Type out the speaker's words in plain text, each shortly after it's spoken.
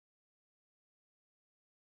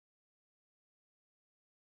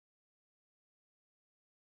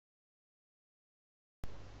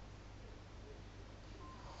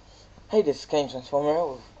Hey, this is Game Transformer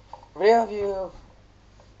with a review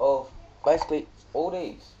of basically all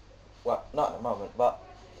these. Well, not at the moment, but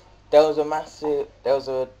there was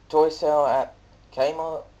a toy sale at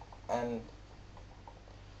Kmart, and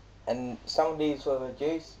some of these were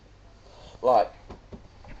reduced. Like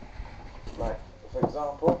for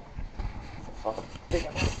example, this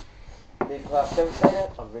class devastator.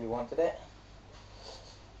 I really wanted it.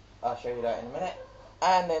 I'll show you that in a minute.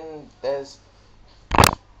 And then there's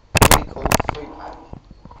really cool 3-pack.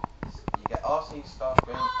 You get RC,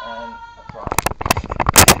 Starscream, and a Prime.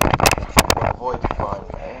 Avoid Prime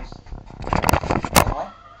names. Anyway,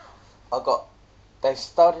 they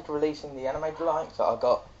started releasing the animated line, so I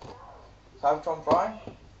got Cybertron Prime,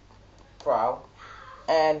 Prowl,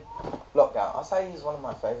 and Lockdown. I say he's one of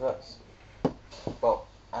my favourites. Well,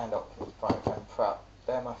 and Optimus Prime and Prowl.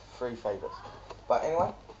 They're my 3 favourites. But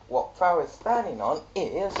anyway, what Prowl is standing on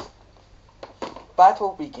is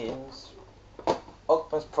Battle Begins,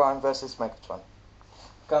 Optimus Prime versus Megatron.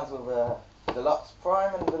 Comes with a Deluxe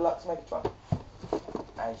Prime and Deluxe Megatron.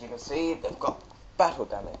 As you can see, they've got battle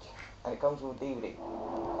damage, and it comes with DVD.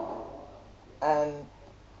 And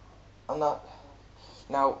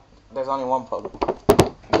now there's only one problem.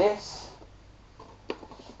 This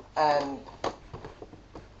and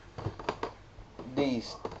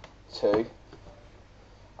these 2,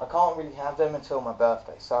 I can't really have them until my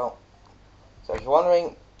birthday. So if you're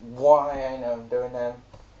wondering why I am doing them,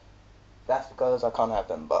 that's because I can't have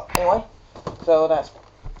them. But anyway, so that's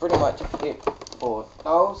pretty much it for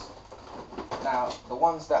those. Now, the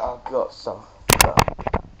ones that I've got, so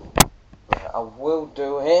I will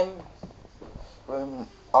do him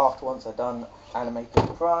after once I've done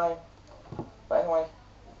Animated Prime. But anyway,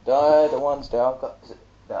 they're the ones that I've got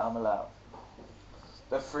that I'm allowed.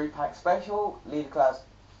 The 3-pack special, Leader Class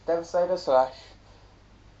Devastator /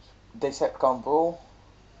 Decepticon Brawl,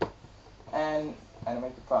 and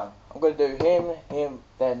Animated Prime. I'm going to do him,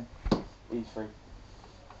 then these 3.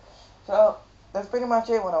 So, that's pretty much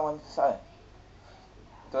it what I wanted to say.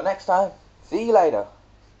 Till next time, see you later,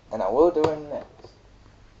 and I will do it in a minute.